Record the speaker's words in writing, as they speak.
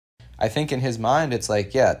I think in his mind, it's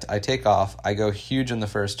like, yeah, I take off, I go huge in the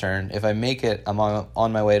first turn. If I make it, I'm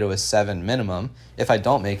on my way to a 7 minimum. If I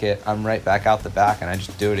don't make it, I'm right back out the back, and I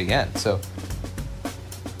just do it again. So,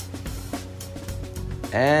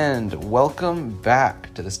 and welcome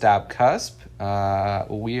back to the Stab Cusp.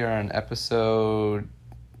 We are on episode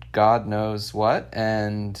God knows what,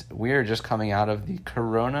 and we are just coming out of the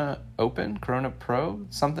Corona Pro,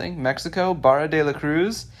 something, Mexico, Barra de la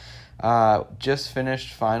Cruz. Just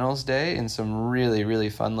finished finals day in some really, really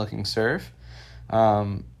fun-looking surf.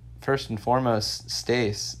 First and foremost,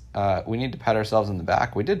 Stace, we need to pat ourselves on the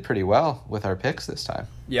back. We did pretty well with our picks this time.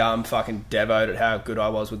 Yeah, I'm fucking devoed at how good I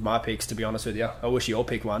was with my picks, to be honest with you. I wish you all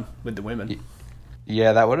picked one with the women.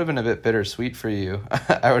 Yeah, that would have been a bit bittersweet for you,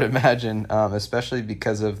 I would imagine, especially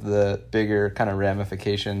because of the bigger kind of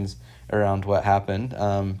ramifications around what happened.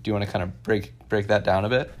 Do you want to kind of break that down a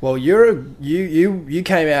bit? Well, you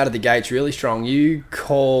came out of the gates really strong. You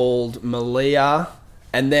called Malia,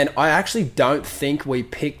 and then I actually don't think we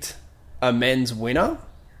picked a men's winner.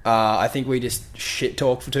 I think we just shit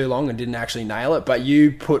talked for too long and didn't actually nail it. But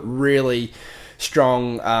you put really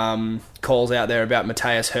strong calls out there about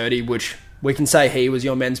Matthias Herdy, which we can say he was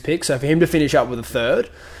your men's pick. So for him to finish up with a third,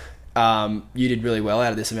 you did really well out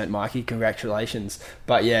of this event, Mikey. Congratulations.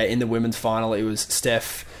 But yeah, in the women's final, it was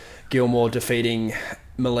Steph Gilmore defeating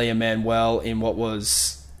Malia Manuel in what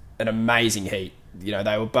was an amazing heat. You know,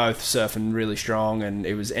 they were both surfing really strong, and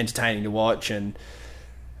it was entertaining to watch, and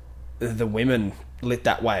the women lit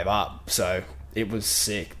that wave up. So it was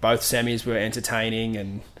sick. Both semis were entertaining,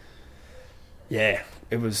 and yeah,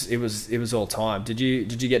 it was all time. Did you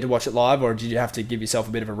get to watch it live, or did you have to give yourself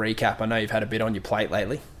a bit of a recap? I know you've had a bit on your plate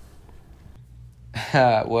lately.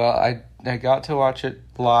 Well, I got to watch it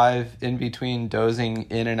live in between dozing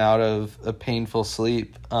in and out of a painful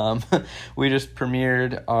sleep. We just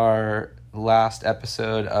premiered our last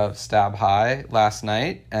episode of Stab High last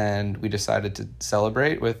night, and we decided to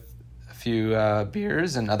celebrate with a few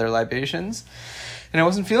beers and other libations. And I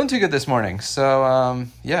wasn't feeling too good this morning, so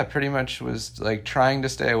yeah, pretty much was like trying to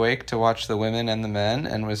stay awake to watch the women and the men,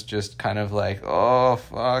 and was just kind of like, oh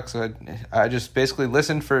fuck. So I just basically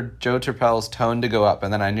listened for Joe Turpel's tone to go up,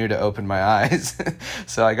 and then I knew to open my eyes.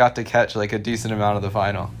 So I got to catch like a decent amount of the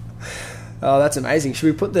final. Oh, that's amazing.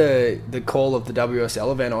 Should we put the call of the WSL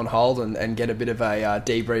event on hold and get a bit of a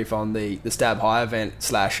debrief on the Stab High event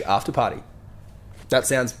 / after party? That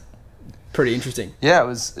sounds pretty interesting. Yeah, it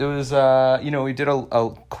was we did a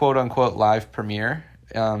quote unquote live premiere,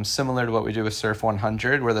 similar to what we do with Surf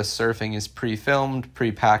 100, where the surfing is pre-filmed,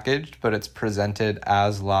 pre-packaged, but it's presented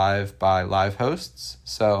as live by live hosts.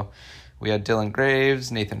 So we had Dylan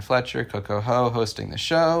Graves, Nathan Fletcher, Coco Ho hosting the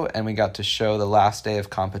show, and we got to show the last day of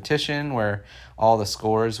competition where all the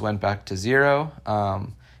scores went back to zero.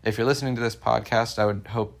 If you're listening to this podcast, I would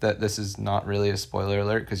hope that this is not really a spoiler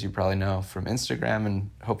alert, because you probably know from Instagram and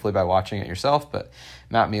hopefully by watching it yourself, but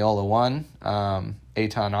Matt Miola won.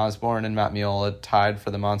 Eitan Osborne and Matt Miola tied for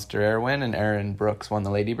the Monster Air win, and Aaron Brooks won the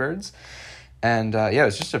Ladybirds. And yeah, it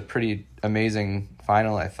was just a pretty amazing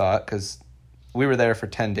final, I thought, because we were there for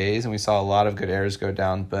 10 days and we saw a lot of good airs go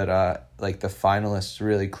down, but like the finalists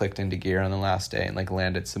really clicked into gear on the last day and like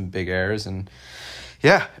landed some big airs. And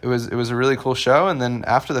yeah, it was a really cool show. And then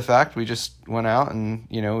after the fact, we just went out and,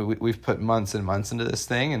 we've put months and months into this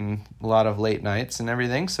thing and a lot of late nights and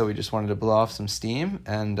everything. So we just wanted to blow off some steam.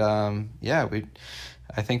 And yeah,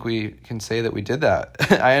 I think we can say that we did that.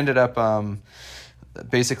 I ended up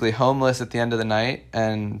basically homeless at the end of the night,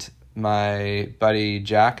 and my buddy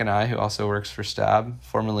Jack and I, who also works for Stab,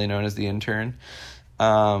 formerly known as the Intern,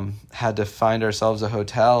 had to find ourselves a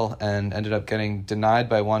hotel and ended up getting denied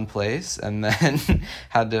by one place, and then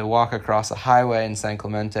had to walk across a highway in San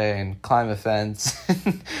Clemente and climb a fence.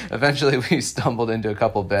 Eventually we stumbled into a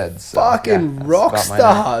couple beds. So, fucking yeah, rock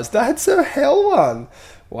stars. That's a hell one.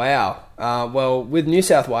 Wow. Well, with New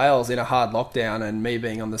South Wales in a hard lockdown and me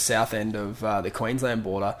being on the south end of the Queensland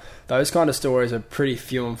border, those kind of stories are pretty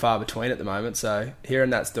few and far between at the moment. So hearing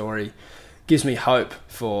that story gives me hope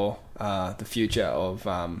for the future of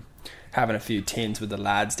having a few tins with the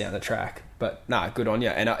lads down the track. But nah, good on you.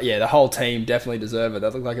 And yeah, the whole team definitely deserve it.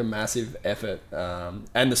 That looked like a massive effort.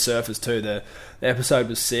 And the surfers too. The episode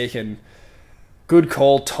was sick, and good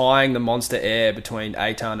call tying the Monster Air between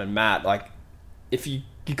Eitan and Matt. Like, if you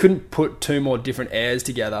couldn't put two more different airs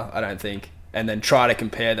together, I don't think, and then try to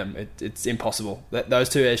compare them. It's impossible. Those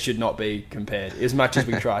two airs should not be compared, as much as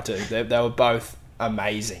we try to. They were both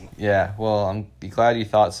amazing. Yeah, well, I'm glad you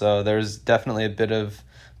thought so. There's definitely a bit of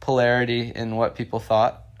polarity in what people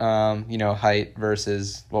thought. Height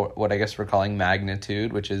versus what I guess we're calling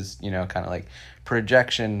magnitude, which is, kind of like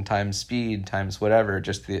projection times speed times whatever,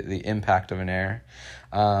 just the impact of an air.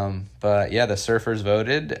 But yeah, the surfers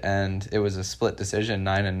voted, and it was a split decision,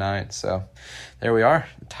 9-9. So there we are,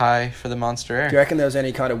 tie for the Monster Air. Do you reckon there was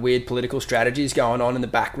any kind of weird political strategies going on in the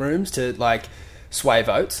back rooms to like sway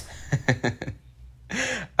votes?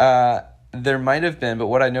 There might have been, but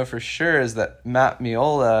what I know for sure is that Matt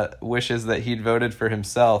Miola wishes that he'd voted for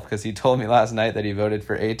himself, because he told me last night that he voted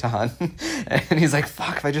for Eitan. And he's like,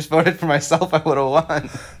 fuck, if I just voted for myself, I would have won.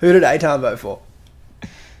 Who did Eitan vote for?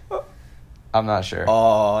 I'm not sure.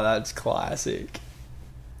 Oh, that's classic.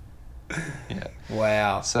 Yeah.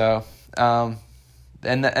 Wow. So,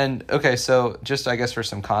 and okay, so just I guess for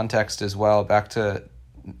some context as well, back to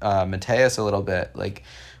Matheus a little bit, like,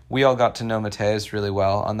 we all got to know Matheus really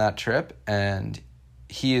well on that trip, and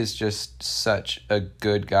he is just such a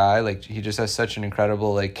good guy. Like, he just has such an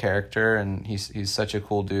incredible like character, and he's such a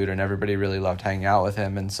cool dude, and everybody really loved hanging out with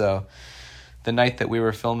him. And so the night that we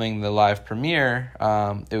were filming the live premiere,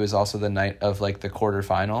 it was also the night of like the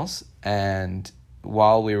quarterfinals, and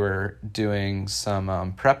while we were doing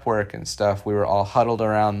some prep work and stuff, we were all huddled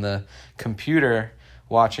around the computer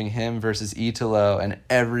watching him versus Italo, and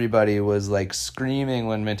everybody was like screaming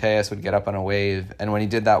when Matheus would get up on a wave. And when he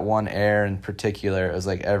did that one air in particular, it was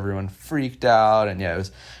like everyone freaked out. And yeah, it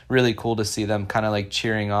was really cool to see them kind of like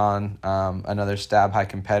cheering on another Stab High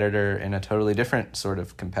competitor in a totally different sort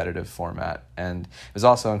of competitive format. And it was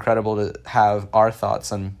also incredible to have our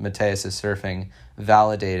thoughts on Matheus's surfing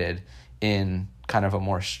validated in kind of a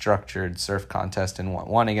more structured surf contest, and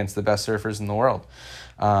one against the best surfers in the world.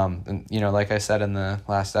 And you know, like I said in the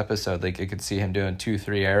last episode, like I could see him doing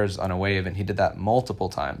 2-3 airs on a wave, and he did that multiple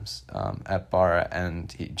times at Barra,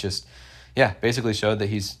 and he just, yeah, basically showed that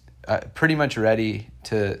he's pretty much ready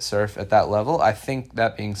to surf at that level. I think,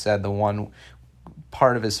 that being said, the one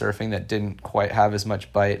part of his surfing that didn't quite have as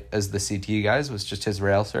much bite as the CT guys was just his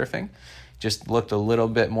rail surfing. Just looked a little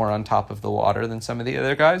bit more on top of the water than some of the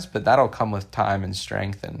other guys, but that'll come with time and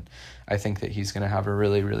strength, and I think that he's going to have a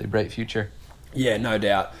really, really bright future. Yeah, no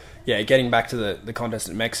doubt. Yeah, getting back to the contest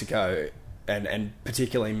in Mexico, and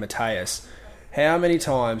particularly Matheus, how many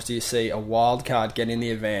times do you see a wild card get in the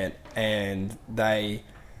event and they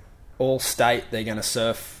all state they're going to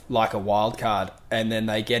surf like a wild card, and then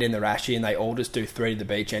they get in the Rashi and they all just do 3 to the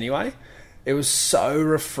beach anyway? It was so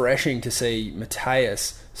refreshing to see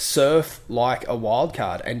Matheus surf like a wild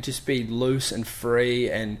card and just be loose and free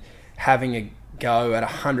and having a go at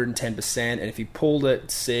 110%. And if he pulled it,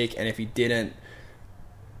 sick, and if he didn't,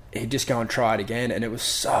 he'd just go and try it again. And it was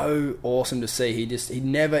so awesome to see. He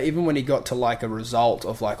never, even when he got to like a result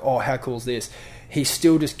of like, oh, how cool is this, he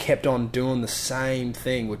still just kept on doing the same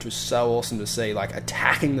thing, which was so awesome to see, like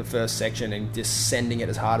attacking the first section and just sending it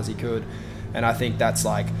as hard as he could. And I think that's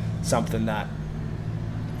like something that,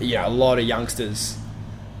 you know, a lot of youngsters,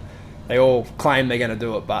 they all claim they're going to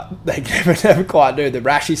do it, but they never quite do. The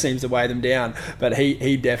Rashi seems to weigh them down, but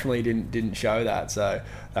he definitely didn't show that. So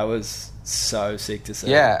that was so sick to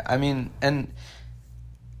see. Yeah, I mean, and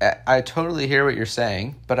I totally hear what you're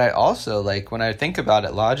saying, but I also, like, when I think about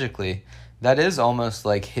it logically, that is almost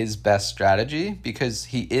like his best strategy, because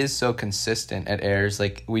he is so consistent at airs.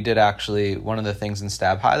 Like, we did actually, one of the things in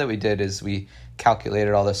Stab High that we did is we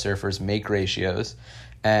calculated all the surfers' make ratios,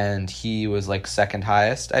 and he was like second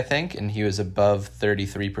highest, I think, and he was above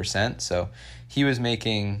 33%. So he was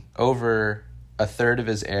making over a third of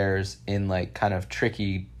his airs in like kind of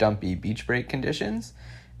tricky, dumpy beach break conditions.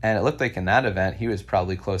 And it looked like in that event, he was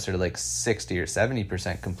probably closer to like 60 or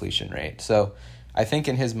 70% completion rate. So I think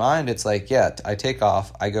in his mind, it's like, yeah, I take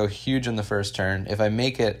off, I go huge in the first turn. If I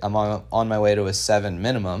make it, I'm on my way to a 7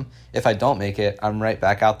 minimum. If I don't make it, I'm right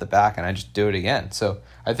back out the back and I just do it again. So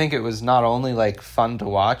I think it was not only like fun to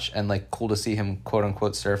watch and like cool to see him quote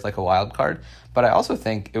unquote surf like a wild card, but I also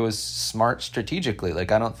think it was smart strategically.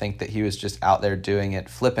 Like, I don't think that he was just out there doing it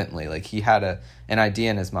flippantly. Like, he had an idea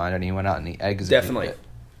in his mind and he went out and he executed Definitely.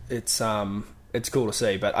 it. It's cool to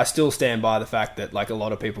see, but I still stand by the fact that like a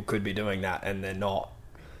lot of people could be doing that and they're not.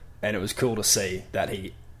 And it was cool to see that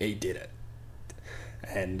he did it.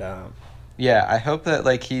 And yeah, I hope that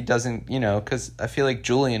like he doesn't, you know, because I feel like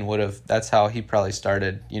Julian would have, that's how he probably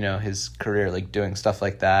started, you know, his career, like doing stuff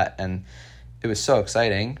like that. And it was so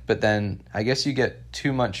exciting. But then I guess you get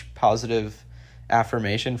too much positive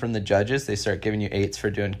affirmation from the judges. They start giving you 8s for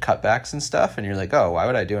doing cutbacks and stuff. And you're like, oh, why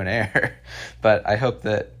would I do an air? But I hope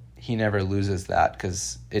that he never loses that,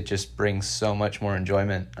 because it just brings so much more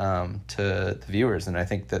enjoyment to the viewers. And I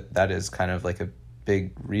think that is kind of like a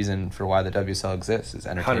big reason for why the WSL exists, is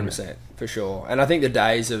entertainment. 100%, for sure. And I think the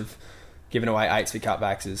days of giving away 8s for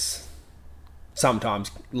cutbacks is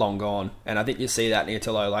sometimes long gone. And I think you see that in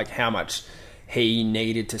Italo, like how much he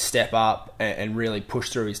needed to step up and really push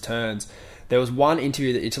through his turns. There was one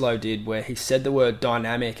interview that Italo did where he said the word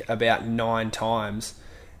dynamic about 9 times,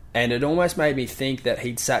 and it almost made me think that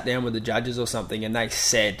he'd sat down with the judges or something and they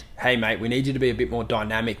said, hey mate, we need you to be a bit more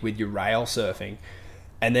dynamic with your rail surfing.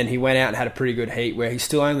 And then he went out and had a pretty good heat where he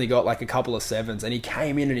still only got like a couple of 7s, and he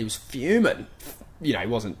came in and he was fuming. You know, he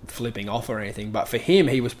wasn't flipping off or anything, but for him,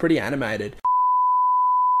 he was pretty animated.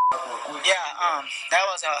 That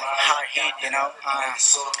was a hard hit, you know.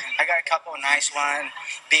 I got a couple of nice ones,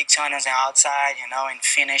 big tunnels outside, you know, and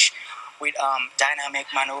finish with dynamic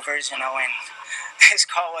maneuvers, you know, and his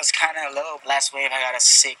call was kind of low. Last wave, I got a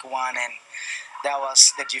sick one, and that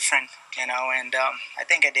was the different, you know, and I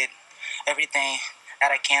think I did everything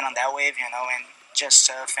that I can on that wave, you know, and just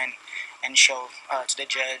surf and show to the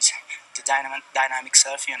judge the dynamic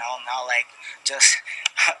surf, you know, not like just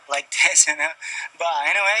like this, you know. But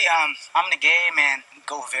anyway, I'm the game and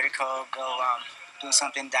go vertical, go do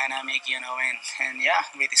something dynamic, you know, and yeah,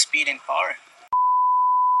 with the speed and power.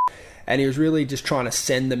 And he was really just trying to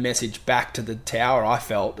send the message back to the tower, I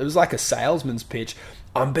felt. It was like a salesman's pitch.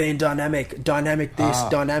 I'm being dynamic this,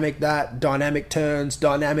 dynamic that, dynamic turns,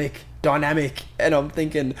 dynamic. And I'm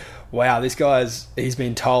thinking, wow, this he's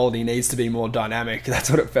been told he needs to be more dynamic. That's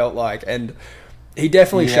what it felt like. And he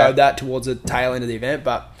definitely showed that towards the tail end of the event.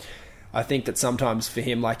 But I think that sometimes for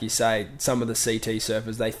him, like you say, some of the CT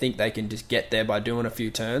surfers, they think they can just get there by doing a few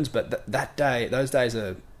turns. But those days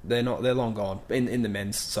they're long gone in the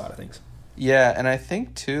men's side of things. Yeah, and I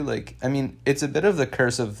think too, like, I mean, it's a bit of the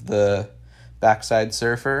curse of the backside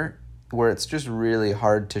surfer, where it's just really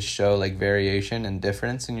hard to show like variation and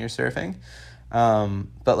difference in your surfing.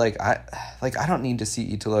 But I don't need to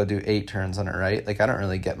see Italo do 8 turns on it, right? Like, I don't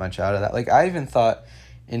really get much out of that. Like, I even thought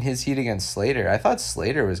in his heat against Slater, I thought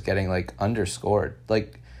Slater was getting like underscored.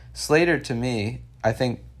 Like, Slater, to me, I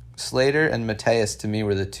think Slater and Mateus to me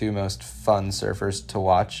were the 2 most fun surfers to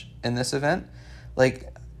watch in this event.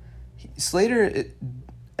 Like, Slater,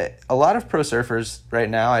 a lot of pro surfers right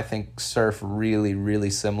now, I think, surf really, really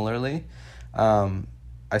similarly.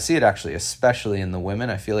 I see it actually, especially in the women.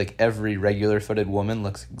 I feel like every regular-footed woman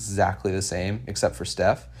looks exactly the same, except for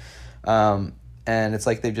Steph. And it's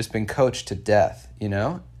like they've just been coached to death, you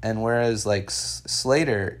know? And whereas, like,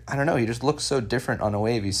 Slater, I don't know, he just looks so different on a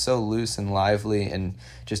wave. He's so loose and lively and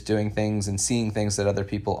just doing things and seeing things that other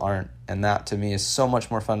people aren't. And that, to me, is so much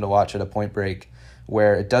more fun to watch at a point break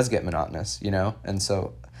where it does get monotonous, you know? And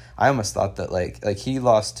so I almost thought that like he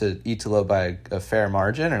lost to Italo by a fair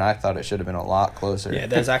margin, and I thought it should have been a lot closer. Yeah,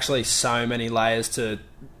 there's actually so many layers to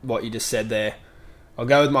what you just said there. I'll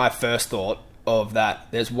go with my first thought of that.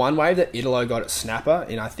 There's one wave that Italo got at Snapper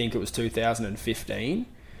in, I think it was 2015,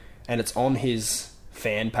 and it's on his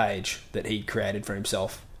fan page that he created for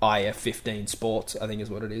himself, IF15 Sports, I think is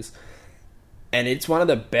what it is. And it's one of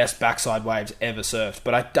the best backside waves ever surfed,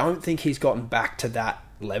 but I don't think he's gotten back to that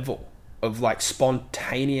level of like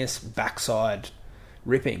spontaneous backside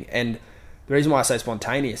ripping. And the reason why I say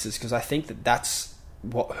spontaneous is because I think that that's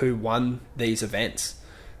who won these events,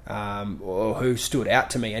 or who stood out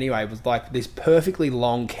to me anyway, was like this perfectly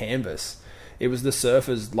long canvas. It was the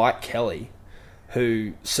surfers like Kelly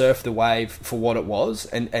who surfed the wave for what it was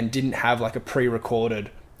and didn't have like a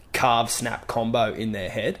pre-recorded carve snap combo in their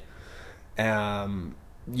head.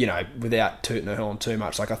 You know, without tooting the horn too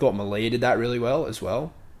much. Like, I thought Malia did that really well as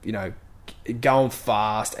well. You know, going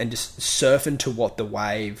fast and just surfing to what the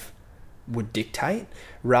wave would dictate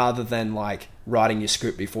rather than like writing your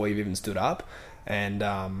script before you've even stood up. And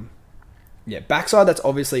backside, that's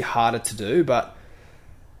obviously harder to do, but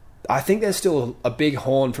I think there's still a big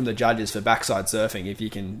horn from the judges for backside surfing if you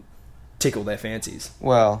can tickle their fancies.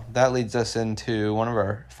 Well, that leads us into one of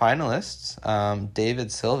our finalists,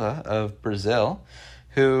 David Silva of Brazil,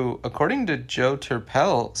 who, according to Joe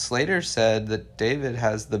Turpel, Slater said that David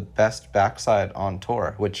has the best backside on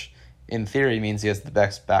tour, which in theory means he has the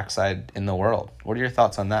best backside in the world. What are your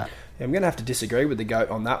thoughts on that? Yeah, I'm going to have to disagree with the GOAT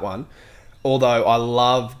on that one. Although I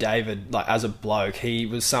love David, like, as a bloke. He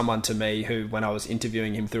was someone to me who, when I was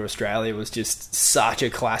interviewing him through Australia, was just such a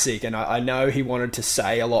classic. And I know he wanted to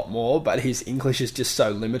say a lot more, but his English is just so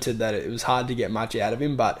limited that it was hard to get much out of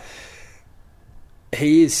him. But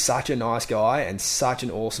he is such a nice guy and such an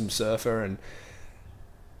awesome surfer. And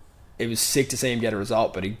it was sick to see him get a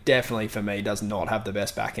result, but he definitely, for me, does not have the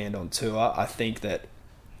best backhand on tour. I think that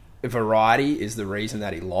variety is the reason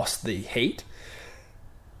that he lost the heat,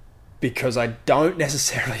 because I don't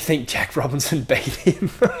necessarily think Jack Robinson beat him.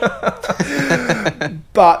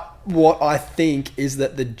 But what I think is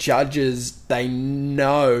that the judges, they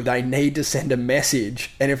know they need to send a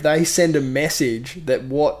message. And if they send a message that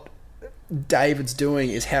what David's doing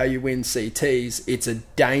is how you win CTs, it's a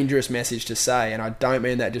dangerous message to say, and I don't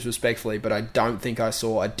mean that disrespectfully, but I don't think I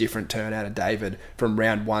saw a different turn out of David from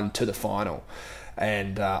round 1 to the final.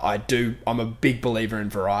 And I'm a big believer in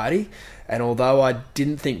variety, and although I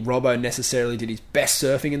didn't think Robbo necessarily did his best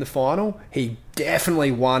surfing in the final, he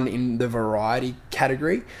definitely won in the variety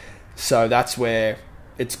category. So that's where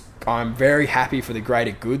I'm very happy for the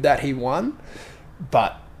greater good that he won,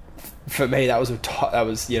 but for me, that was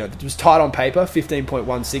it was tight on paper,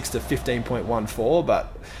 15.16 to 15.14, but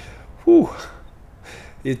whew,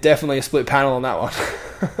 it's definitely a split panel on that one.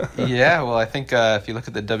 Yeah, well, I think if you look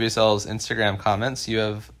at the WSL's Instagram comments, you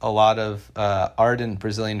have a lot of ardent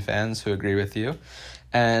Brazilian fans who agree with you,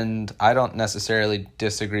 and I don't necessarily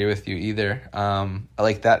disagree with you either.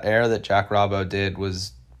 Like that air that Jack Robbo did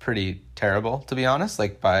was pretty terrible, to be honest.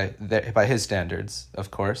 Like by his standards,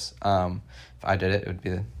 of course. If I did it, it would be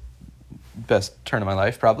the best turn of my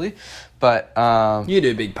life, probably. But you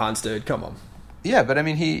do big punts, dude. Come on. Yeah, but I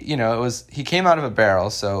mean, he came out of a barrel,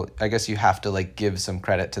 so I guess you have to like give some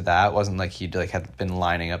credit to that. It wasn't like he like had been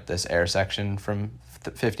lining up this air section from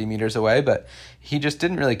 50 meters away, but he just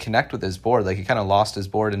didn't really connect with his board. Like he kind of lost his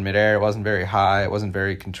board in midair. It wasn't very high. It wasn't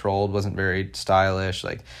very controlled. Wasn't very stylish.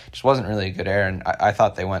 Like just wasn't really a good air. And I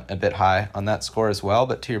thought they went a bit high on that score as well.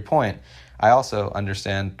 But to your point, I also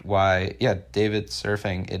understand why. Yeah, David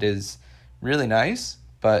surfing, it is really nice,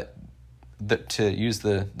 but to use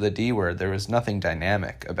the D word, there was nothing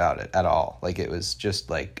dynamic about it at all. Like it was just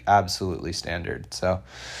like absolutely standard. So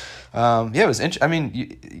yeah, it was I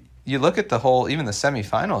mean, you look at the whole, even the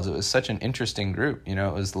semifinals, it was such an interesting group. You know,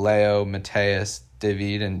 it was Leo, Mateus,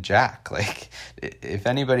 David, and Jack. Like if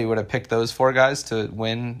anybody would have picked those 4 guys to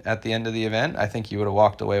win at the end of the event, I think you would have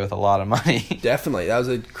walked away with a lot of money. Definitely. That was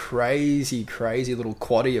a crazy, crazy little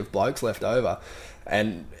quaddie of blokes left over.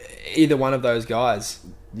 And either one of those guys,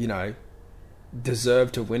 you know,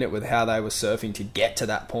 deserved to win it with how they were surfing to get to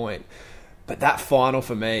that point. But that final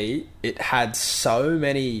for me, it had so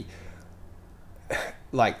many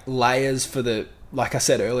like layers for the, like I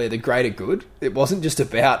said earlier, the greater good. It wasn't just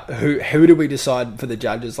about who do we decide for the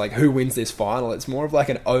judges, like who wins this final. It's more of like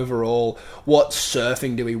an overall, what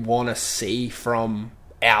surfing do we want to see from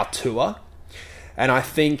our tour? And I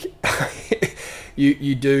think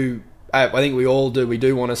you do, I think we all do, we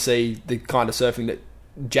do want to see the kind of surfing that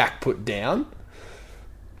Jack put down.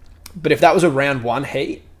 But if that was a round 1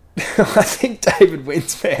 heat, I think David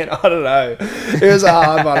wins, man. I don't know. It was a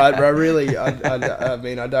hard one. I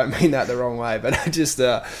mean, I don't mean that the wrong way, but it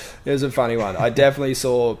was a funny one. I definitely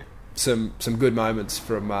saw some good moments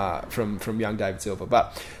from young David Silver.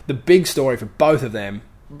 But the big story for both of them,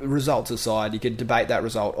 results aside, you could debate that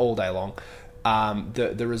result all day long.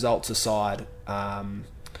 The results aside,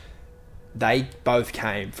 they both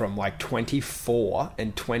came from like 24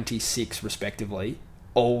 and 26 respectively,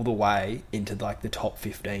 all the way into like the top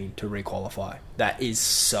 15 to requalify. That is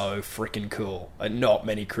so freaking cool. Not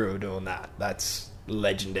many crew are doing that. That's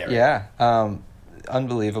legendary. Yeah,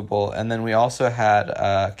 unbelievable. And then we also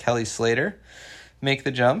had Kelly Slater make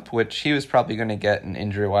the jump, which he was probably going to get an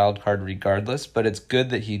injury wild card regardless, but it's good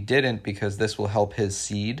that he didn't, because this will help his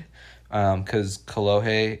seed, because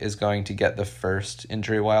Kolohe is going to get the first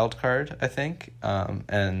injury wild card, I think,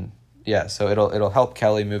 and yeah, so it'll help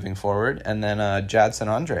Kelly moving forward. And then Jadson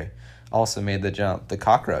Andre also made the jump, the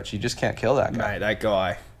cockroach. You just can't kill that guy. Mate, that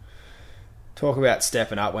guy. Talk about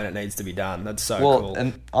stepping up when it needs to be done. That's so cool.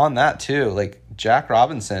 And on that too, like Jack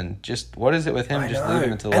Robinson, just what is it with him just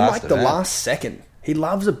leaving it to the last event? The last second. He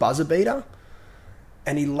loves a buzzer beater,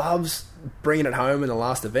 and he loves bringing it home in the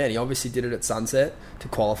last event. He obviously did it at Sunset to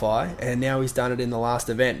qualify, and now he's done it in the last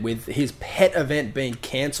event, with his pet event being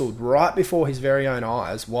cancelled right before his very own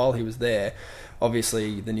eyes while he was there.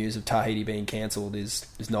 Obviously, the news of Tahiti being cancelled is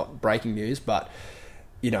not breaking news, but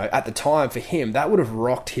you know, at the time for him, that would have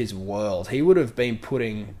rocked his world. He would have been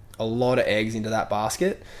putting a lot of eggs into that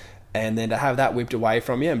basket, and then to have that whipped away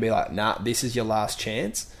from you and be like, nah, this is your last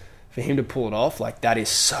chance. For him to pull it off, like, that is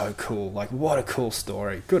so cool. Like, what a cool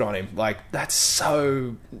story. Good on him. Like, that's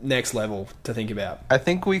so next level to think about. I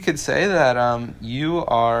think we could say that you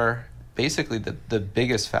are basically the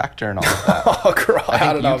biggest factor in all of that. Oh, Christ.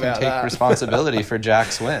 I don't know about that. You can take responsibility for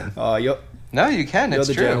Jack's win. Oh, No, you can. You're it's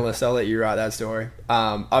the true. journalist. I'll let you write that story.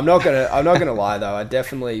 I'm not gonna lie though. I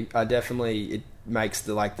definitely it makes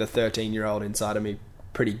the 13-year-old inside of me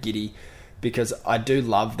pretty giddy, because I do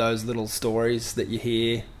love those little stories that you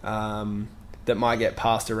hear that might get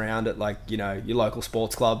passed around at your local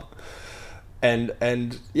sports club.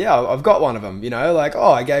 And yeah, I've got one of them, like,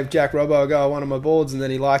 I gave Jack Robbo a go on one of my boards, and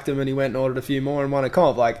then he liked them and he went and ordered a few more and won a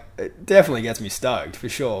comp. Like, it definitely gets me stoked for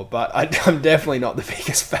sure, but I'm definitely not the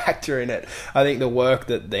biggest factor in it. I think the work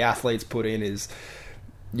that the athletes put in is,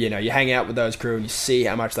 you hang out with those crew and you see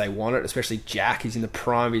how much they want it, especially Jack. He's in the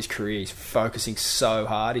prime of his career. He's focusing so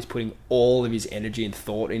hard. He's putting all of his energy and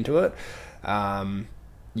thought into it.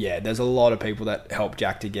 There's a lot of people that helped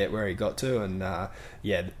Jack to get where he got to, and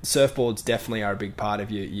surfboards definitely are a big part of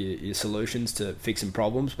your solutions to fixing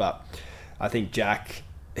problems. But I think Jack,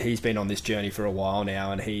 he's been on this journey for a while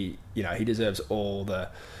now, and he deserves all the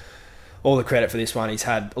credit for this one. He's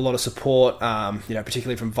had a lot of support,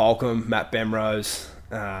 particularly from Volcom, Matt Bemrose,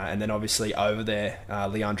 and then obviously over there,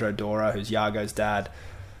 Leandro Dora, who's Yago's dad.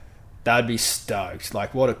 They'd be stoked.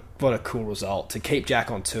 Like, what a cool result to keep Jack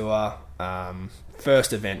on tour.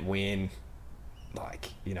 First event win. Like,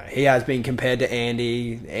 he has been compared to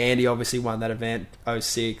Andy. Andy obviously won that event,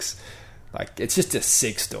 2006. Like, it's just a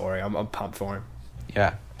sick story. I'm pumped for him.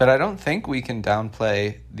 Yeah, but I don't think we can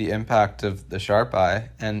downplay the impact of the Sharp Eye.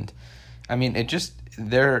 And, I mean, it just...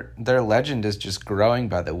 Their legend is just growing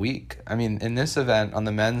by the week. I mean, in this event, on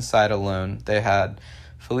the men's side alone, they had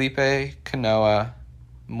Felipe, Kanoa,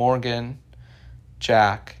 Morgan,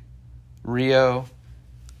 Jack, Rio,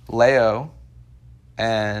 Leo,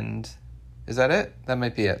 and is that it? That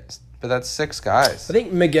might be it. But that's 6 guys. I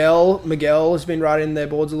think Miguel has been riding their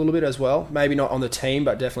boards a little bit as well. Maybe not on the team,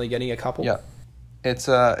 but definitely getting a couple. Yeah.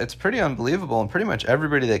 It's pretty unbelievable, and pretty much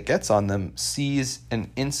everybody that gets on them sees an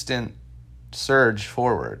instant surge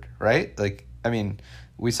forward, right? Like, I mean,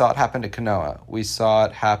 we saw it happen to Kanoa. We saw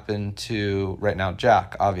it happen to, right now,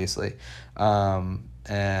 Jack, obviously.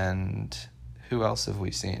 And who else have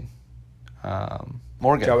we seen?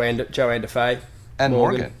 Morgan. Joanne DeFay. And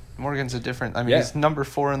Morgan. Morgan's a different... I mean, he's number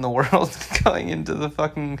 4 in the world going into the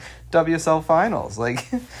fucking WSL finals.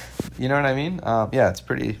 Like, you know what I mean? It's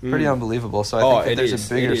pretty unbelievable. So I think that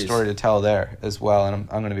there's a bigger story to tell there as well, and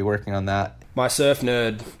I'm going to be working on that. My surf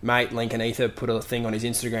nerd mate, Lincoln Ether, put a thing on his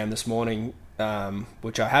Instagram this morning,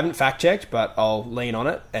 which I haven't fact-checked, but I'll lean on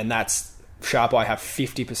it, and that's Sharp Eye have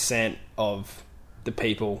 50% of the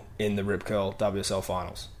people in the Rip Curl WSL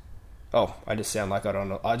finals. Oh, I just sounded like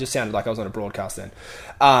I was on a broadcast then.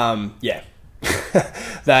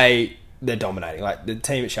 They're dominating. Like, the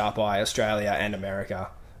team at Sharp Eye, Australia and America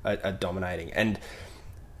are dominating, and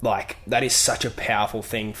like, that is such a powerful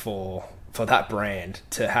thing for that brand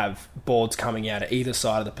to have boards coming out of either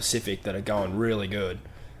side of the Pacific that are going really good,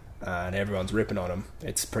 and everyone's ripping on them.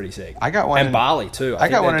 It's pretty sick. I got one and in Bali too. I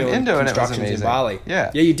got one in Indo, and it was amazing. In Bali.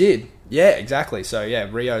 Yeah, you did. Yeah, exactly. So yeah,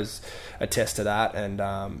 Rio's attest to that,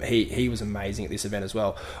 and he was amazing at this event as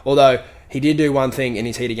well. Although he did do one thing in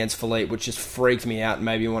his heat against Philippe, which just freaked me out and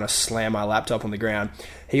made me want to slam my laptop on the ground.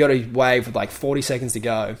 He got a wave with like 40 seconds to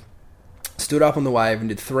go, stood up on the wave and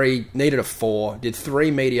needed a 4, did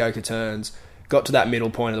 3 mediocre turns, got to that middle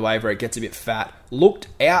point of the wave where it gets a bit fat, looked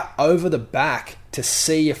out over the back to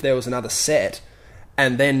see if there was another set,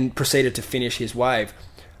 and then proceeded to finish his wave.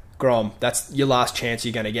 Grom, that's your last chance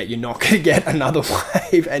you're going to get. You're not going to get another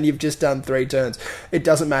wave, and you've just done 3 turns. It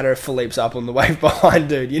doesn't matter if Philippe's up on the wave behind,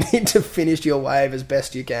 dude. You need to finish your wave as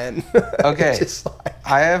best you can. Okay.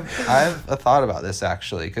 I have a thought about this,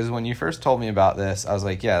 actually, because when you first told me about this, I was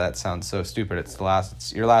like, yeah, that sounds so stupid. It's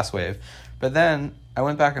your last wave. But then I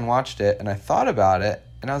went back and watched it, and I thought about it,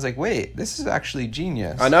 and I was like, wait, this is actually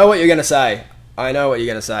genius. I know what you're going to say. And well, I'm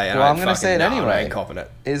going to say it anyway. I ain't copping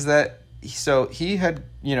it. Is that... So he had,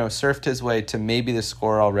 surfed his way to maybe the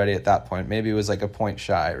score already at that point. Maybe it was like a point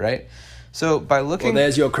shy, right? So by looking... Well,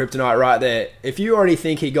 there's your kryptonite right there. If you already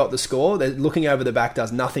think he got the score, looking over the back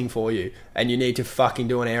does nothing for you. And you need to fucking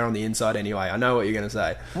do an air on the inside anyway. I know what you're going to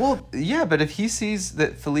say. Well, yeah, but if he sees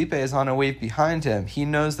that Felipe is on a wave behind him, he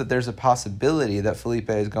knows that there's a possibility that Felipe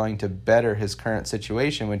is going to better his current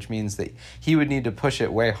situation, which means that he would need to push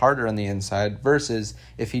it way harder on the inside, versus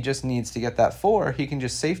if he just needs to get that 4, he can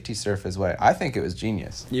just safety surf his way. I think it was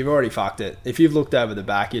genius. You've already fucked it. If you've looked over the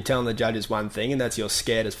back, you're telling the judges one thing, and that's you're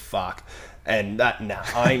scared as fuck. And that,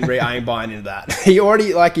 I ain't buying into that. He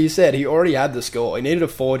already, like you said, he already had the score. He needed a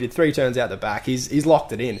 4, did 3 turns out the back. He's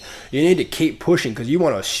locked it in. You need to keep pushing because you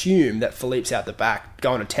want to assume that Philippe's out the back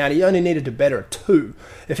going to town. He only needed to better a 2.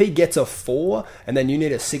 If he gets a 4 and then you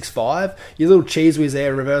need a 6.5, your little cheese whiz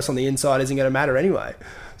there, reverse on the inside, isn't going to matter anyway.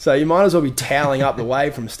 So you might as well be toweling up the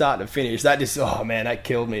wave from start to finish. That just, oh man, that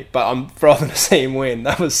killed me. But I'm frothing to see him win.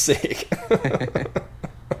 That was sick.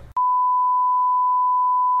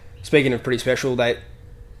 Speaking of pretty special, they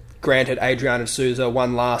granted Adriana Souza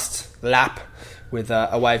one last lap with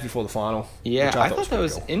a wave before the final. Yeah, which I thought that pretty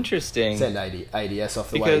was cool. interesting. Send ADS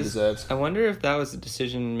off the way he Because deserves. I wonder if that was a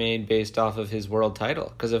decision made based off of his world title.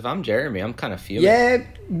 Because if I'm Jeremy, I'm kind of feeling Yeah,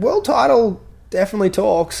 world title definitely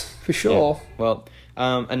talks, for sure. Yeah. Well,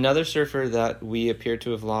 another surfer that we appear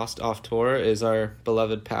to have lost off tour is our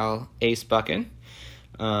beloved pal Ace Buchan,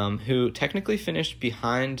 who technically finished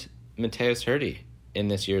behind Mateus Hurdy in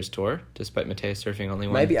this year's tour, despite Mateus surfing only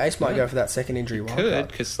one. Maybe Ace might go for that second injury wild Could, card.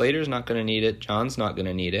 because Slater's not going to need it, John's not going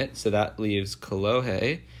to need it, so that leaves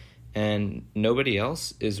Kolohe, and nobody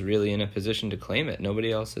else is really in a position to claim it. Nobody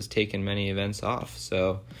else has taken many events off,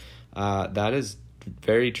 so that is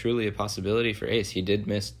very truly a possibility for Ace. He did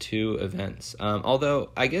miss 2 events,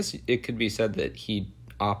 although I guess it could be said that he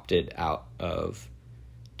opted out of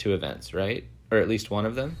 2 events, right? Or at least one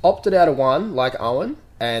of them? Opted out of one, like Owen,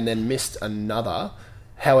 and then missed another.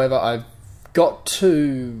 However, I've got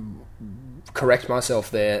to correct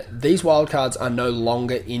myself there. These wildcards are no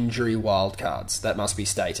longer injury wildcards. That must be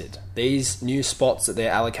stated. These new spots that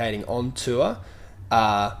they're allocating on tour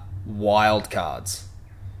are wildcards.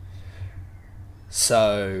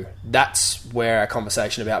 So that's where our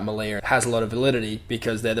conversation about Malia has a lot of validity,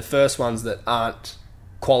 because they're the first ones that aren't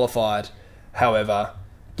qualified. However,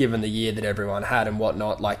 given the year that everyone had and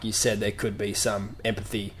whatnot, like you said, there could be some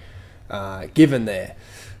empathy given there.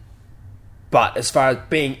 But as far as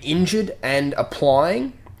being injured and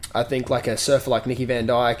applying, I think like a surfer like Nicky Van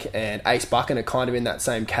Dyke and Ace Buchan are kind of in that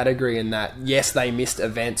same category, in that, yes, they missed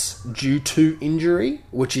events due to injury,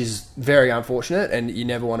 which is very unfortunate, and you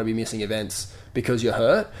never want to be missing events because you're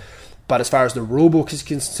hurt. But as far as the rule book is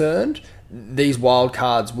concerned, these wild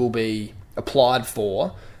cards will be applied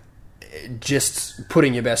for, just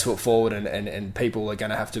putting your best foot forward, and people are going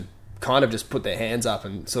to have to kind of just put their hands up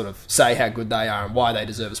and sort of say how good they are and why they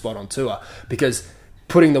deserve a spot on tour, because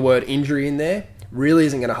putting the word injury in there really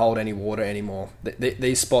isn't going to hold any water anymore.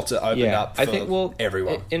 These spots are opened up for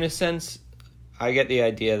everyone. In a sense, I get the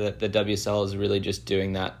idea that the WSL is really just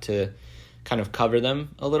doing that to kind of cover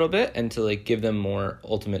them a little bit and to like give them more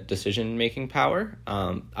ultimate decision-making power.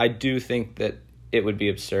 I do think that it would be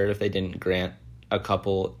absurd if they didn't grant a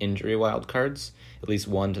couple injury wildcards, at least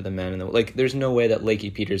one to the men. There's no way that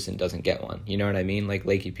Lakey Peterson doesn't get one. You know what I mean? Like,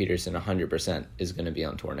 Lakey Peterson 100% is going to be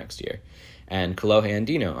on tour next year. And Kolohe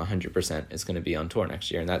Andino 100% is going to be on tour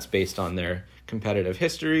next year. And that's based on their competitive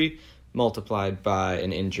history multiplied by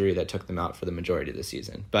an injury that took them out for the majority of the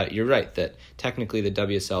season. But you're right that technically the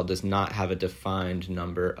WSL does not have a defined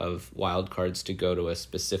number of wildcards to go to a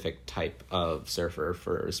specific type of surfer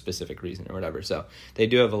for a specific reason or whatever. So they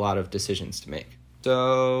do have a lot of decisions to make.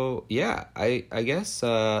 So, yeah, I guess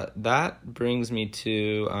that brings me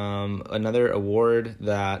to another award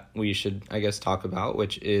that we should, I guess, talk about,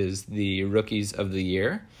 which is the Rookies of the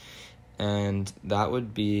Year. And that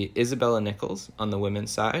would be Isabella Nichols on the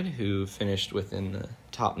women's side, who finished within the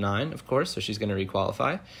top 9, of course, so she's going to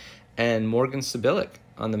requalify. And Morgan Sibilic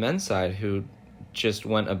on the men's side, who just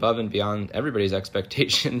went above and beyond everybody's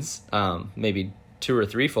expectations, maybe 2 or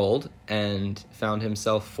 3-fold, and found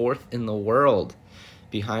himself 4th in the world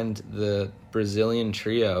behind the Brazilian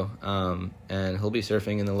trio, and he'll be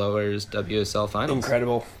surfing in the Lowers WSL finals.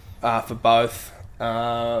 Incredible for both.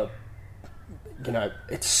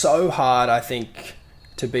 It's so hard, I think,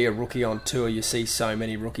 to be a rookie on tour. You see so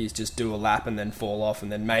many rookies just do a lap and then fall off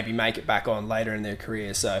and then maybe make it back on later in their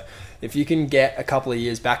career. So if you can get a couple of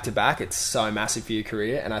years back-to-back, it's so massive for your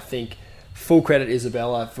career. And I think full credit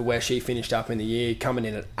Isabella for where she finished up in the year, coming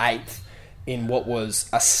in at 8th in what was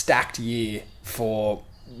a stacked year for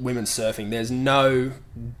women's surfing. There's no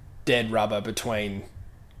dead rubber between,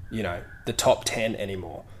 the top 10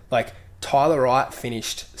 anymore. Like, Tyler Wright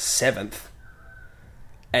finished 7th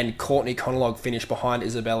and Courtney Conolog finished behind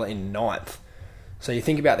Isabella in 9th. So you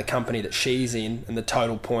think about the company that she's in and the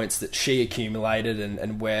total points that she accumulated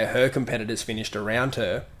and where her competitors finished around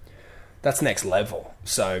her, that's next level.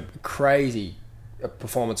 So crazy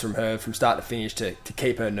performance from her from start to finish to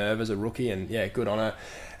keep her nerve as a rookie, and yeah, good on her.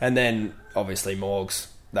 And then obviously Morgs,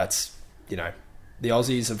 that's, the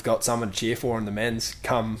Aussies have got someone to cheer for in the men's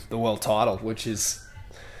come the world title, which is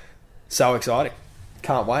so exciting.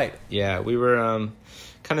 Can't wait. Yeah, we were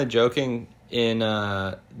kind of joking in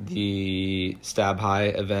the Stab High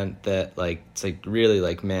event that it's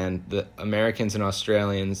really man, the Americans and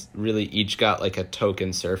Australians really each got a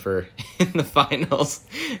token surfer in the finals,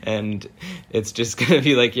 and it's just gonna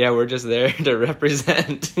be we're just there to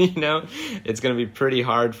represent. It's gonna be pretty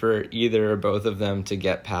hard for either or both of them to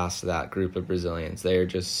get past that group of Brazilians. They are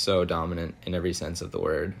just so dominant in every sense of the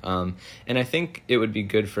word, and I think it would be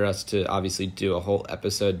good for us to obviously do a whole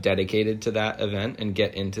episode dedicated to that event and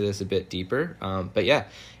get into this a bit deeper. ever. But yeah,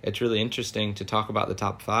 it's really interesting to talk about the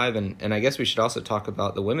top 5, and I guess we should also talk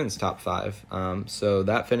about the women's top 5. So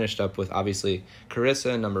that finished up with obviously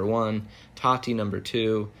Carissa number 1, Tati number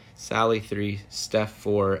 2, Sally 3, Steph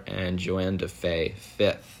 4, and Joanne Defay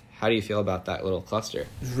 5th. How do you feel about that little cluster?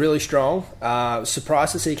 Really strong.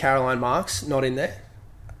 Surprised to see Caroline Marks not in there.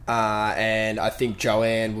 And I think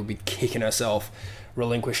Joanne will be kicking herself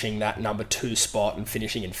relinquishing that number 2 spot and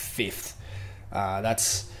finishing in 5th.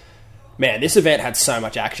 This event had so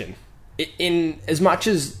much action. In as much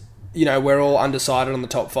as, we're all undecided on the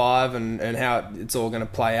top 5 and how it's all going to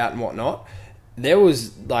play out and whatnot, there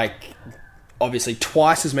was obviously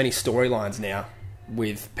twice as many storylines now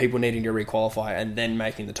with people needing to requalify and then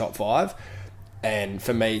making the top 5. And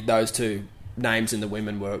for me, those 2 names in the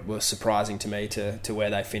women were surprising to me to where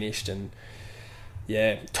they finished. And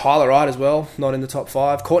yeah, Tyler Wright as well, not in the top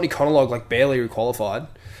 5. Courtney Conolog barely requalified.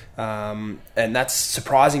 And that's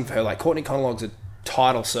surprising for her. Courtney Conolog's a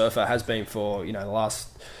title surfer, has been for, the last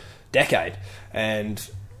decade. And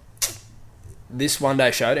this one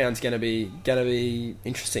day showdown's going to be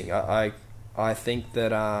interesting. I think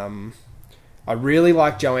that I really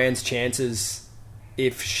like Joanne's chances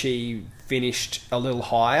if she finished a little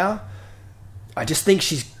higher. I just think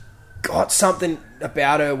she's got something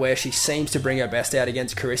about her where she seems to bring her best out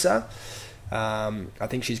against Carissa. I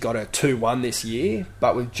think she's got a 2-1 this year,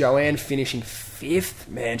 but with Joanne finishing 5th,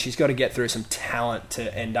 man, she's got to get through some talent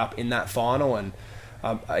to end up in that final. And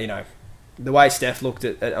the way Steph looked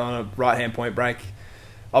at on a right-hand point break,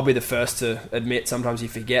 I'll be the first to admit sometimes you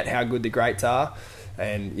forget how good the greats are.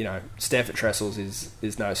 And Steph at Trestles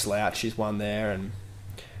is no slouch. She's won there, and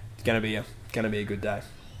it's gonna be a good day.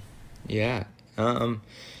 Yeah.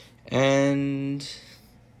 And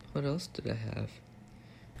what else did I have?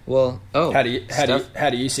 Well, how do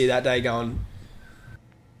you see that day going?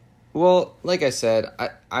 Well, like I said,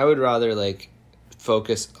 I would rather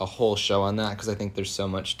focus a whole show on that because I think there's so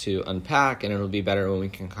much to unpack, and it'll be better when we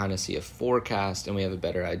can kind of see a forecast and we have a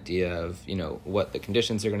better idea of what the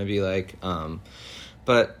conditions are going to be like.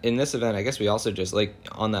 But in this event, I guess we also just,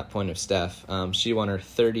 on that point of Steph, she won her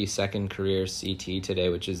 32nd career CT today,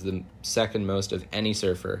 which is the second most of any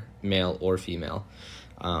surfer, male or female,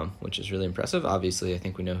 which is really impressive. Obviously, I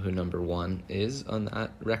think we know who number 1 is on that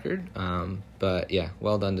record. But yeah,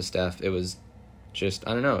 well done to Steph. It was just,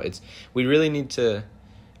 I don't know, we really need to,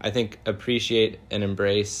 I think, appreciate and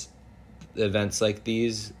embrace events like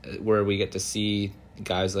these where we get to see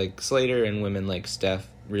guys like Slater and women like Steph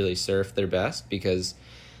really surf their best, because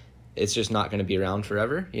it's just not going to be around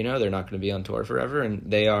forever. They're not going to be on tour forever, and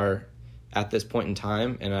they are at this point in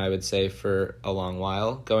time, and I would say for a long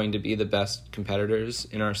while, going to be the best competitors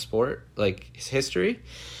in our sport, history.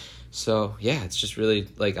 So yeah, it's just really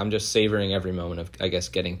I'm just savoring every moment of, I guess,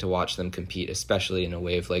 getting to watch them compete, especially in a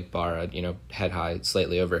wave like Barra, head high,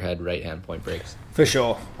 slightly overhead, right hand point breaks. For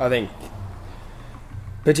sure. I think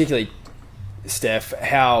particularly Steph,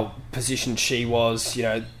 how positioned she was,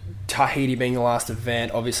 Tahiti being the last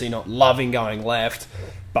event, obviously not loving going left,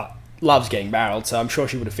 but loves getting barreled, so I'm sure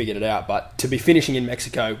she would have figured it out. But to be finishing in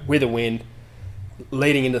Mexico with a win,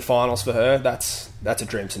 leading into the finals for her, that's a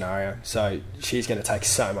dream scenario. So she's going to take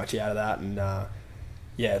so much out of that. And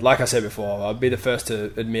yeah, like I said before, I'll be the first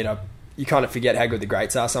to admit you kind of forget how good the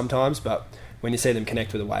greats are sometimes, but when you see them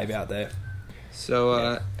connect with a wave out there.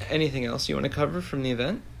 So anything else you want to cover from the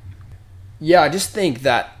event? Yeah, I just think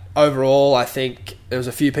that overall, I think there was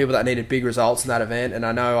a few people that needed big results in that event, and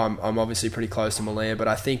I know I'm obviously pretty close to Malia, but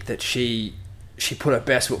I think that she put her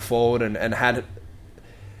best foot forward and had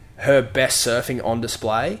her best surfing on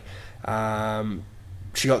display.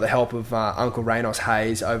 She got the help of Uncle Reynos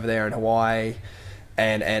Hayes over there in Hawaii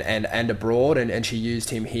and abroad, and she used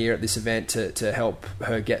him here at this event to help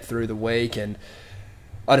her get through the week. And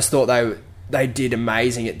I just thought they did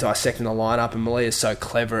amazing at dissecting the lineup, and Malia's so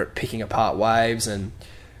clever at picking apart waves, and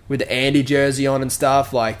with the Andy jersey on and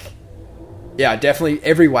stuff, yeah, definitely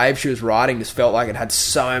every wave she was riding just felt like it had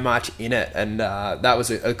so much in it, and that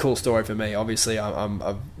was a cool story for me. Obviously,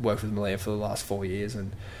 I've worked with Malia for the last 4 years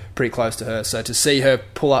and pretty close to her, so to see her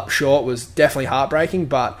pull up short was definitely heartbreaking,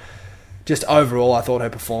 but just overall, I thought her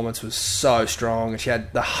performance was so strong, and she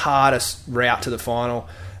had the hardest route to the final,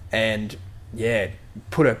 and yeah,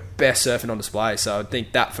 put her best surfing on display. So I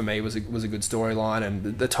think that for me was a good storyline,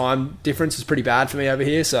 and the time difference is pretty bad for me over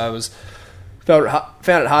here, so found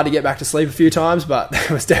it hard to get back to sleep a few times, but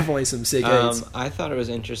there was definitely some sick heats. I thought it was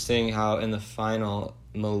interesting how in the final,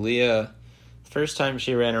 Malia, first time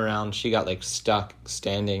she ran around, she got stuck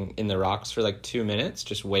standing in the rocks for 2 minutes,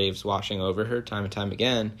 just waves washing over her time and time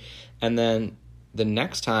again. And then the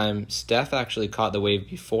next time, Steph actually caught the wave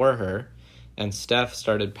before her, and Steph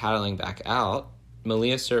started paddling back out,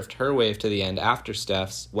 Malia surfed her wave to the end after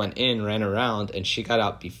Steph's, went in, ran around, and she got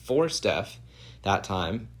out before Steph that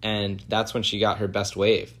time, and that's when she got her best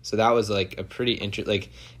wave. So that was like a pretty like,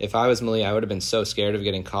 if I was Malia, I would have been so scared of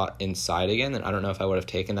getting caught inside again, and I don't know if I would have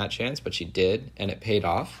taken that chance, but she did, and it paid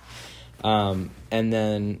off. And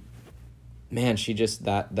then, man, she just,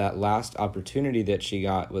 that last opportunity that she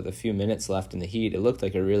got with a few minutes left in the heat, it looked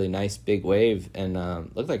like a really nice big wave, and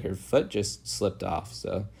looked like her foot just slipped off.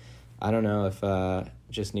 So I don't know if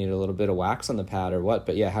just needed a little bit of wax on the pad or what,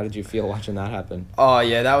 but yeah, how did you feel watching that happen? Oh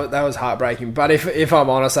yeah, that was heartbreaking. But if I'm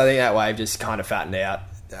honest, I think that wave just kind of fattened out,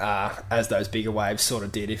 as those bigger waves sort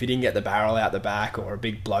of did. If you didn't get the barrel out the back or a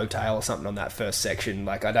big blowtail or something on that first section,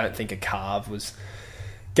 like, I don't think a carve was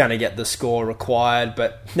going to get the score required.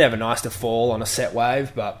 But never nice to fall on a set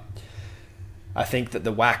wave. But I think that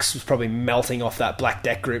the wax was probably melting off that black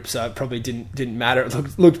deck grip, so it probably didn't matter.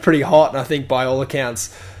 It looked pretty hot, and I think by all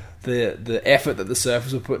accounts, the effort that the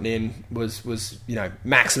surfers were putting in was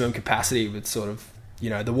maximum capacity, with sort of,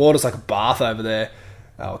 the water's like a bath over there,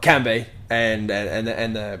 or can be, and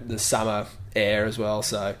the summer air as well.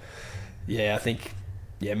 So yeah, I think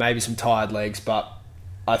maybe some tired legs, but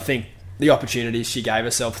I think the opportunities she gave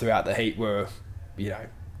herself throughout the heat were,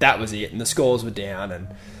 that was it, and the scores were down, and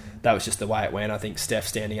that was just the way it went. I think Steph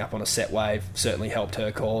standing up on a set wave certainly helped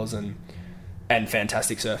her cause, and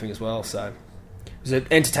fantastic surfing as well. So it was an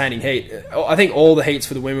entertaining heat. I think all the heats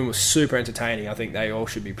for the women were super entertaining. I think they all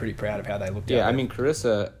should be pretty proud of how they looked. Yeah, I mean,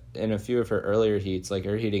 Carissa, in a few of her earlier heats, like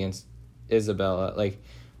her heat against Isabella,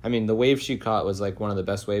 the wave she caught was like one of the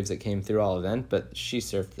best waves that came through all event, but she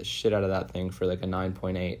surfed the shit out of that thing for like a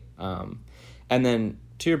 9.8. And then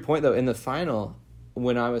to your point though, in the final,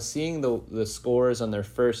 when I was seeing the scores on their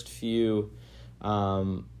first few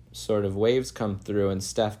sort of waves come through, and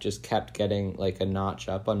Steph just kept getting like a notch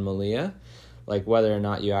up on Malia, like whether or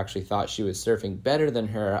not you actually thought she was surfing better than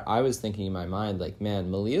her, I was thinking in my mind, like,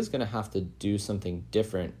 man, Malia's going to have to do something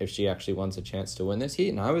different if she actually wants a chance to win this heat.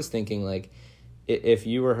 And I was thinking, like, if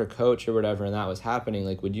you were her coach or whatever and that was happening,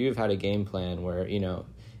 like, would you have had a game plan where,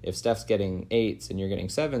 if Steph's getting 8s and you're getting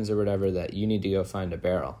 7s or whatever, that you need to go find a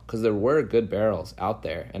barrel? Because there were good barrels out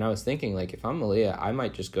there. And I was thinking, like, if I'm Malia, I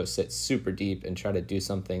might just go sit super deep and try to do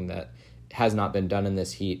something that has not been done in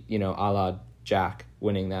this heat, a la Jack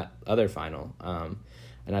winning that other final.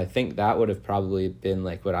 And I think that would have probably been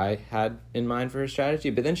like what I had in mind for her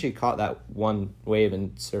strategy. But then she caught that one wave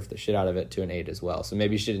and surfed the shit out of it to an 8 as well. So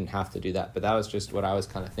maybe she didn't have to do that. But that was just what I was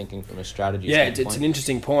kind of thinking from a strategy standpoint. It's an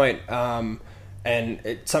interesting point. And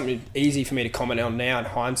it's something easy for me to comment on now in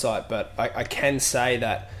hindsight. But I can say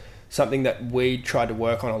that something that we tried to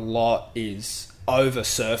work on a lot is over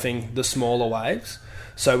surfing the smaller waves.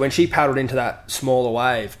 So when she paddled into that smaller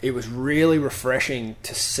wave, it was really refreshing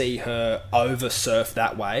to see her over surf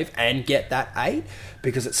that wave and get that 8,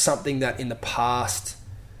 because it's something that in the past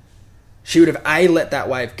she would have A, let that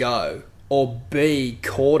wave go, or B,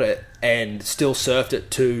 caught it and still surfed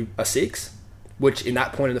it to a 6, which in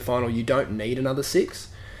that point in the final you don't need another 6.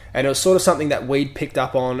 And it was sort of something that we'd picked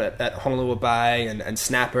up on at Honolulu Bay and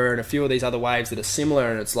Snapper and a few of these other waves that are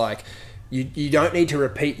similar, and it's like, You don't need to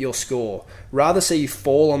repeat your score. Rather see you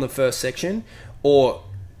fall on the first section or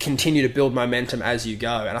continue to build momentum as you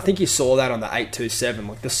go. And I think you saw that on the 827.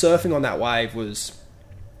 Like, the surfing on that wave was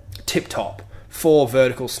tip-top. 4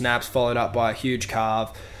 vertical snaps followed up by a huge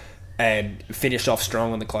carve and finished off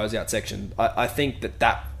strong on the closeout section. I think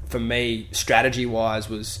that, for me, strategy-wise,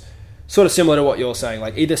 was sort of similar to what you're saying.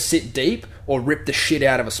 Like, either sit deep or rip the shit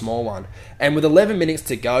out of a small one. And with 11 minutes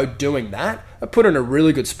to go doing that, I put her in a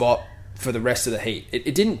really good spot for the rest of the heat.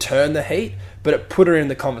 It didn't turn the heat, but it put her in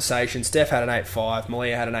the conversation. Steph had an 8.5,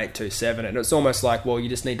 Malia had an 8.27, and it's almost like, well, you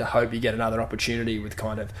just need to hope you get another opportunity with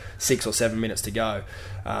kind of 6 or 7 minutes to go,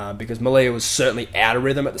 because Malia was certainly out of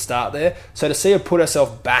rhythm at the start there. So to see her put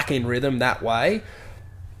herself back in rhythm that way,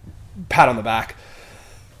 pat on the back.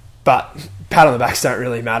 But pat on the backs don't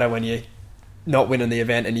really matter when you're not winning the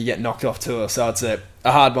event and you get knocked off tour. So it's a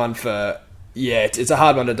hard one it's a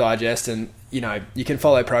hard one to digest, and you can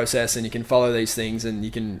follow process and you can follow these things and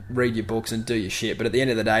you can read your books and do your shit, but at the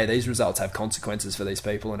end of the day, these results have consequences for these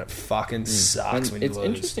people, and it fucking sucks and when you lose. It's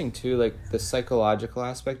interesting too, like the psychological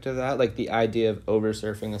aspect of that, like the idea of over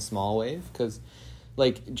surfing a small wave, because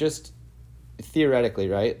like just theoretically,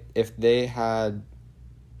 right, if they had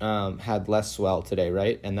had less swell today,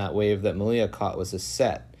 right, and that wave that Malia caught was a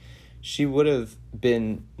set, she would have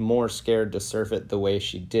been more scared to surf it the way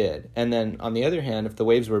she did. And then on the other hand, if the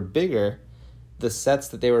waves were bigger, the sets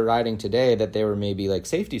that they were riding today that they were maybe like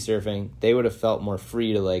safety surfing, they would have felt more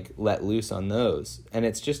free to like let loose on those. And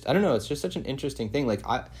it's just, I don't know, it's just such an interesting thing. Like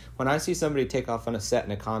when I see somebody take off on a set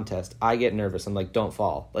in a contest, I get nervous. I'm like, don't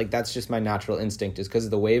fall. Like that's just my natural instinct, is because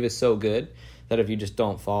the wave is so good that if you just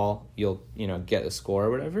don't fall, you'll, get a score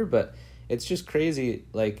or whatever. But it's just crazy.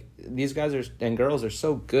 Like these guys and girls are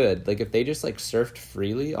so good. Like if they just like surfed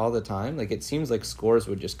freely all the time, like it seems like scores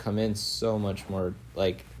would just come in so much more,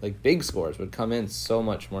 like big scores would come in so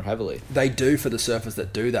much more heavily. They do for the surfers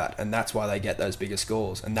that do that, and that's why they get those bigger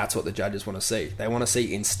scores, and that's what the judges want to see. They want to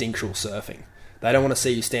see instinctual surfing. They don't want to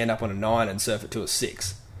see you stand up on a 9 and surf it to a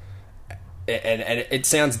 6. And it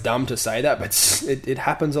sounds dumb to say that, but it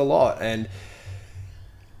happens a lot. And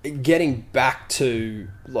getting back to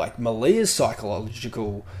like Malia's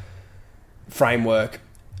psychological framework,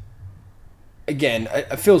 again,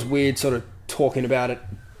 it feels weird sort of talking about it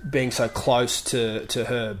being so close to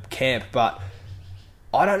her camp, but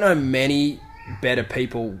I don't know many better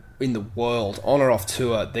people in the world on or off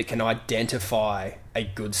tour that can identify a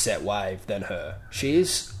good set wave than her. She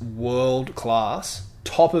is world class,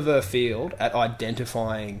 top of her field at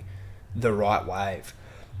identifying the right wave.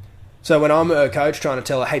 So when I'm her coach trying to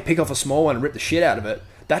tell her, hey, pick off a small one and rip the shit out of it,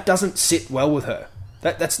 that doesn't sit well with her.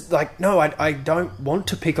 That's like, no, I don't want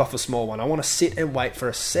to pick off a small one. I want to sit and wait for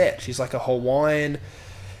a set. She's like a Hawaiian,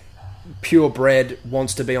 purebred,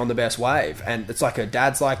 wants to be on the best wave. And it's like her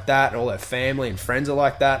dad's like that, and all her family and friends are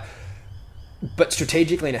like that. But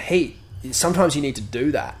strategically in a heat, sometimes you need to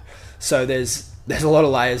do that. So there's a lot of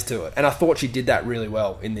layers to it. And I thought she did that really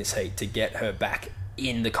well in this heat to get her back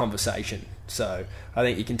in the conversation. So I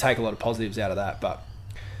think you can take a lot of positives out of that. But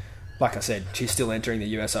like I said, she's still entering the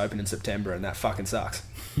US Open in September, and that fucking sucks.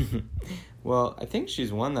 Well, I think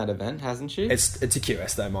she's won that event, hasn't she? It's a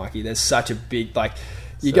QS though, Mikey. There's such a big, like,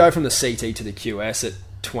 you go from the CT to the QS at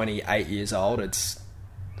 28 years old. It's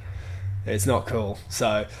not cool.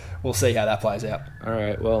 So we'll see how that plays out. All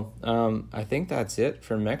right. Well, I think that's it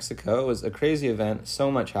for Mexico. It was a crazy event.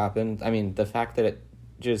 So much happened. I mean, the fact that it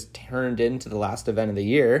just turned into the last event of the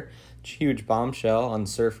year, huge bombshell on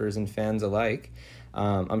surfers and fans alike.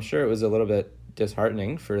 I'm sure it was a little bit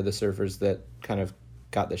disheartening for the surfers that kind of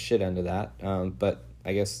got the shit end of that. But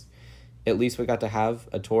I guess at least we got to have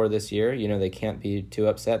a tour this year. They can't be too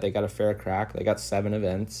upset. They got a fair crack. They got 7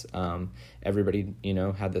 events. Everybody,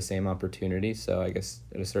 had the same opportunity. So I guess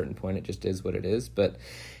at a certain point it just is what it is. But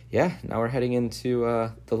yeah, now we're heading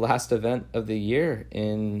into the last event of the year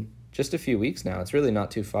in just a few weeks now. It's really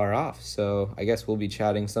not too far off. So I guess we'll be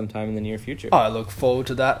chatting sometime in the near future. I look forward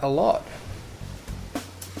to that a lot.